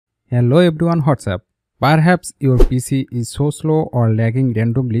Hello everyone, what's up? Perhaps your PC is so slow or lagging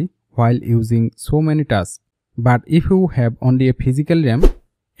randomly while using so many tasks. But if you have only a physical RAM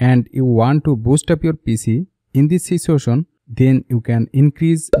and you want to boost up your PC in this situation, then you can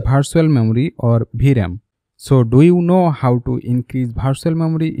increase virtual memory or VRAM. So do you know how to increase virtual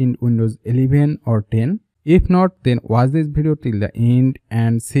memory in Windows 11 or 10? If not, then watch this video till the end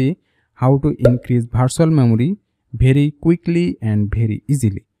and see how to increase virtual memory very quickly and very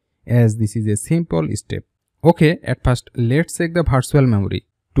easily, as this is a simple step. Okay, at first let's check the virtual memory.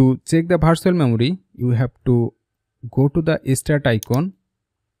 To check the virtual memory, you have to go to the start icon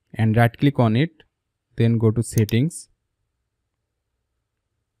and right click on it, then go to settings,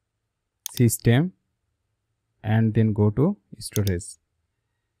 system, and then go to storage.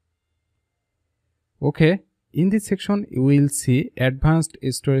 Okay, in this section you will see advanced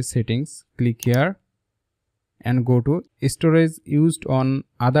storage settings. Click here and go to storage used on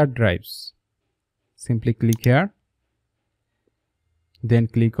other drives. Simply click here, then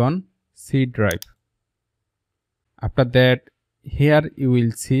click on C drive. After that, here you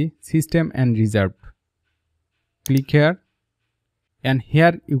will see system and reserved. Click here, and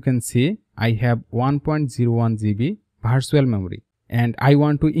here you can see I have 1.01 GB virtual memory and I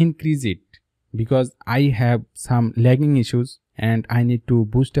want to increase it because I have some lagging issues and I need to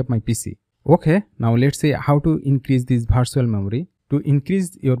boost up my PC. Okay, now let's see how to increase this virtual memory. To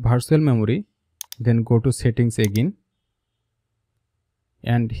increase your virtual memory, then go to settings again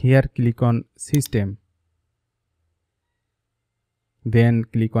and here click on system, then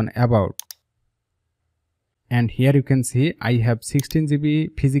click on about, and here you can see I have 16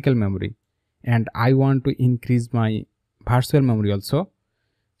 GB physical memory and I want to increase my virtual memory also.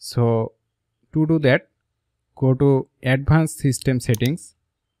 So to do that, go to advanced system settings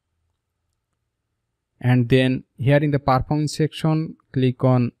and then here in the performance section click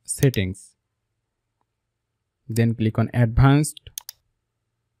on settings, then click on advanced,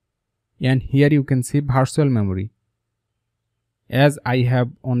 and here you can see virtual memory. As I have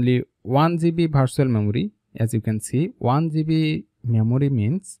only 1 GB virtual memory, as you can see 1 GB memory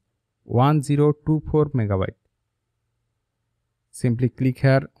means 1024 megabyte. Simply click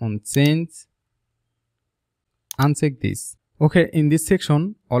here on change, uncheck this. Okay, in this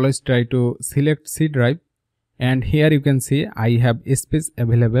section always try to select C drive, and here you can see I have space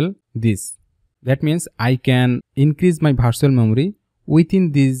available this. That means I can increase my virtual memory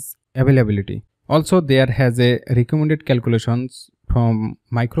within this availability. Also there has a recommended calculations from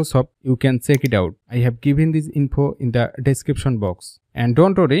Microsoft. You can check it out. I have given this info in the description box. And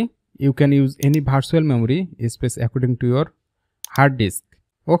don't worry, you can use any virtual memory space according to your hard disk.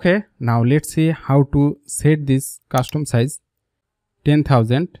 Okay, now let's see how to set this custom size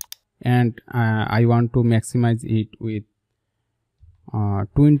 10,000 and I want to maximize it with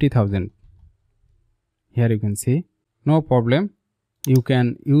 20,000. Here you can see, no problem, you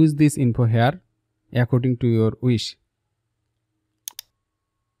can use this info here according to your wish.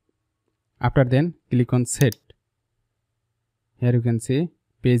 After then click on set. Here you can see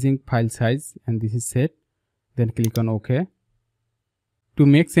paging file size and this is set, then click on OK. To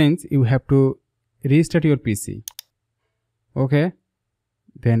make sense, you have to restart your PC. Okay,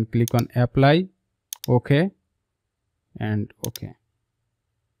 then click on apply, OK, and OK.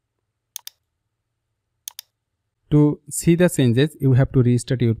 To see the changes, you have to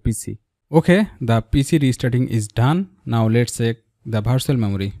restart your PC. Okay, the PC restarting is done. Now let's check the virtual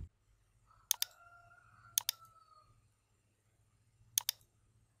memory.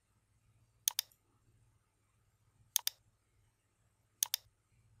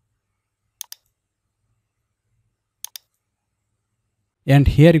 And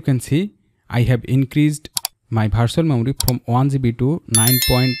here you can see I have increased my virtual memory from 1 GB to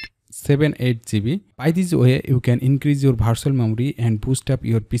 9.78 GB. By this way, you can increase your virtual memory and boost up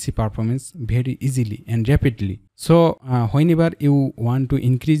your PC performance very easily and rapidly. So whenever you want to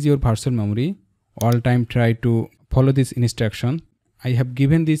increase your virtual memory, all time try to follow this instruction. I have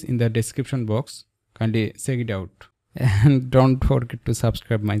given this in the description box. Kindly check it out. And don't forget to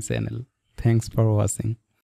subscribe my channel. Thanks for watching.